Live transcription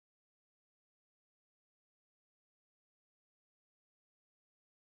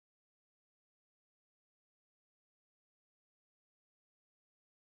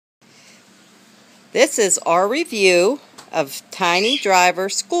This is our review of Tiny Driver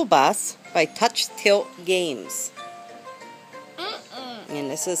Schoolbus by TouchTilt Games. And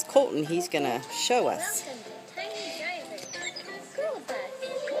this is Colton. He's going to show us.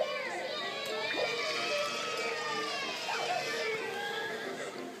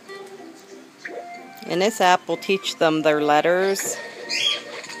 And this app will teach them their letters.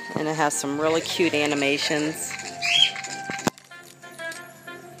 And it has some really cute animations.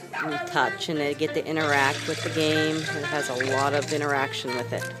 You touch and they get to interact with the game. It has a lot of interaction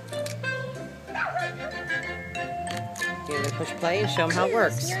with it. You're going to push play and show them how it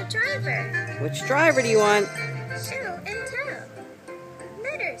works. Your driver. Which driver do you want? Show and tell.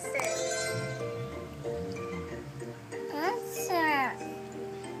 Letter search. Answer.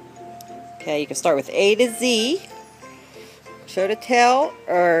 Okay, you can start with A to Z, show to tell,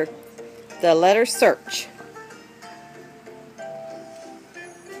 or the letter search.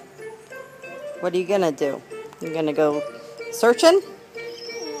 What are you going to do? You're going to go searching?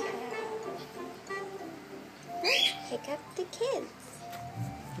 Pick up the kids.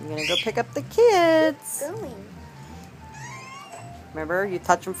 You're going to go pick up the kids. Going. Remember, you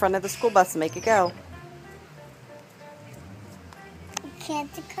touch in front of the school bus and make it go. Can't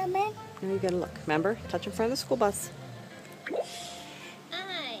you come in? Now you're going to look. Remember, touch in front of the school bus.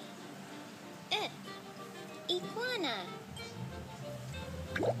 Iguana.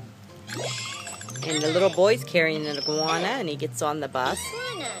 And the little boy's carrying an iguana and he gets on the bus.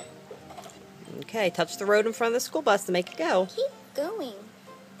 Iguana. Okay, touch the road in front of the school bus to make it go. Keep going.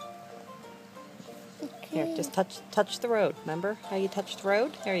 Here, just touch the road. Remember how you touch the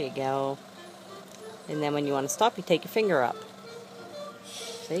road? There you go. And then when you want to stop, you take your finger up.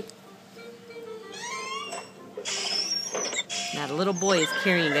 See? Now the little boy is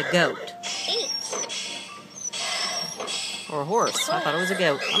carrying a goat. Or a horse. I thought it was a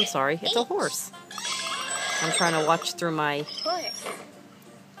goat. I'm sorry. It's a horse. I'm trying to watch through my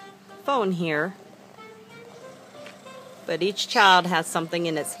phone here. But each child has something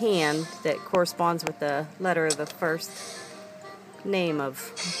in its hand that corresponds with the letter of the first name of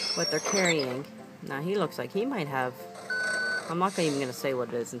what they're carrying. Now he looks like he might have... I'm not even going to say what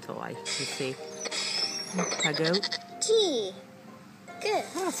it is until I can see. A goat? T. Good.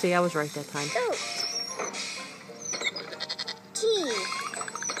 Oh, see, I was right that time. Goat. T.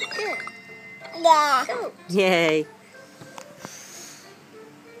 Good. Yeah. Goat. Yay.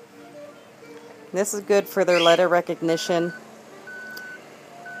 This is good for their letter recognition.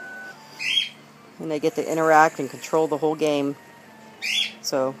 And they get to interact and control the whole game.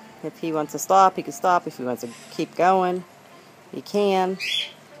 So if he wants to stop, he can stop. If he wants to keep going, he can.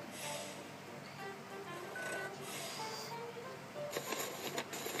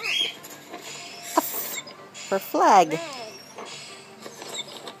 F for flag.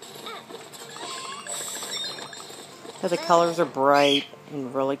 The colors are bright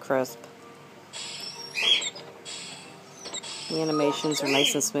and really crisp. The animations are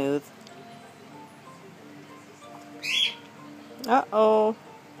nice and smooth. Uh-oh.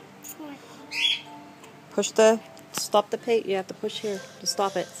 Stop the page. You have to push here to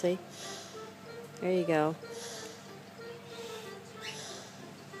stop it, see? There you go.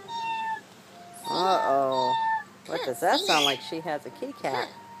 Uh-oh. What does that sound like? She has a kitty cat.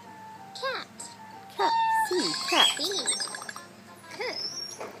 Cat. Cat. C. Cat.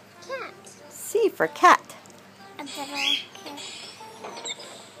 Cat. C for cat. A little cat.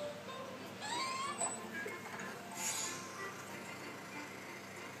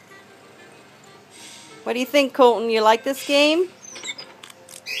 What do you think, Colton? You like this game?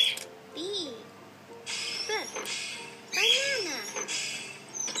 B. Banana.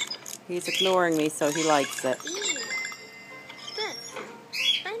 He's ignoring me, so he likes it. B.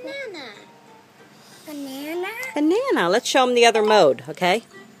 Banana. Banana? Banana. Let's show him the other mode, okay?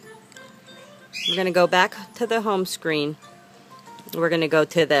 We're going to go back to the home screen. We're going to go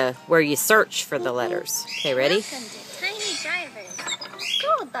to where you search for the letters. Okay, ready? Welcome to Tiny Driver's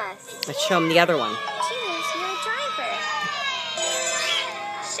School Bus. Let's show him the other one. Choose your driver.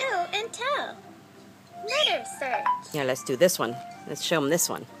 Show and tell. Letter search. Yeah, let's do this one. Let's show him this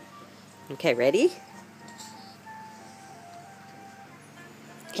one. Okay, ready?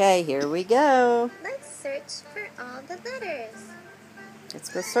 Okay, here we go. Let's search for all the letters. Let's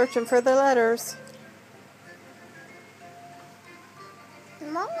go searching for the letters.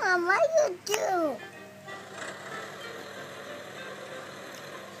 Mama, what you do?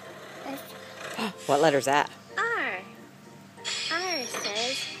 What letter's that? R. R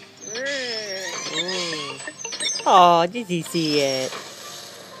says Oh, did you see it?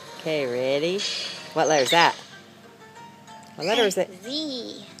 Okay, ready? What letter's that? What letter is it?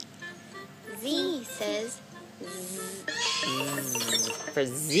 Z. Z says For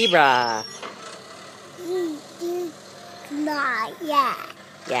zebra. not yet.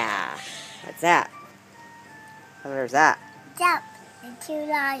 Yeah. What's that? What letter's that? Jump into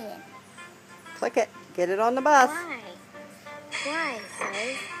lion. Click it. Get it on the bus. Y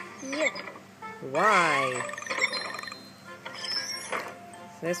says you. Y.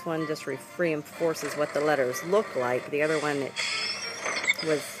 So this one just reinforces what the letters look like. The other one, it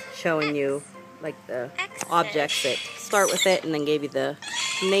was showing you like the objects that start with it and then gave you the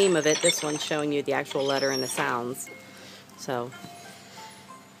name of it. This one's showing you the actual letter and the sounds. So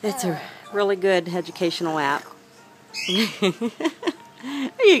it's a really good educational app.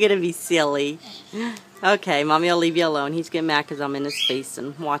 Are you going to be silly? Okay, Mommy will leave you alone. He's getting mad because I'm in his face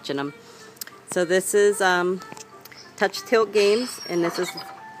and watching him. So this is TouchTilt Games, and this is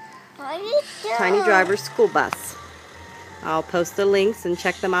Tiny Driver's School Bus. I'll post the links and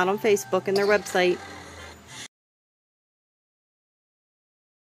check them out on Facebook and their website.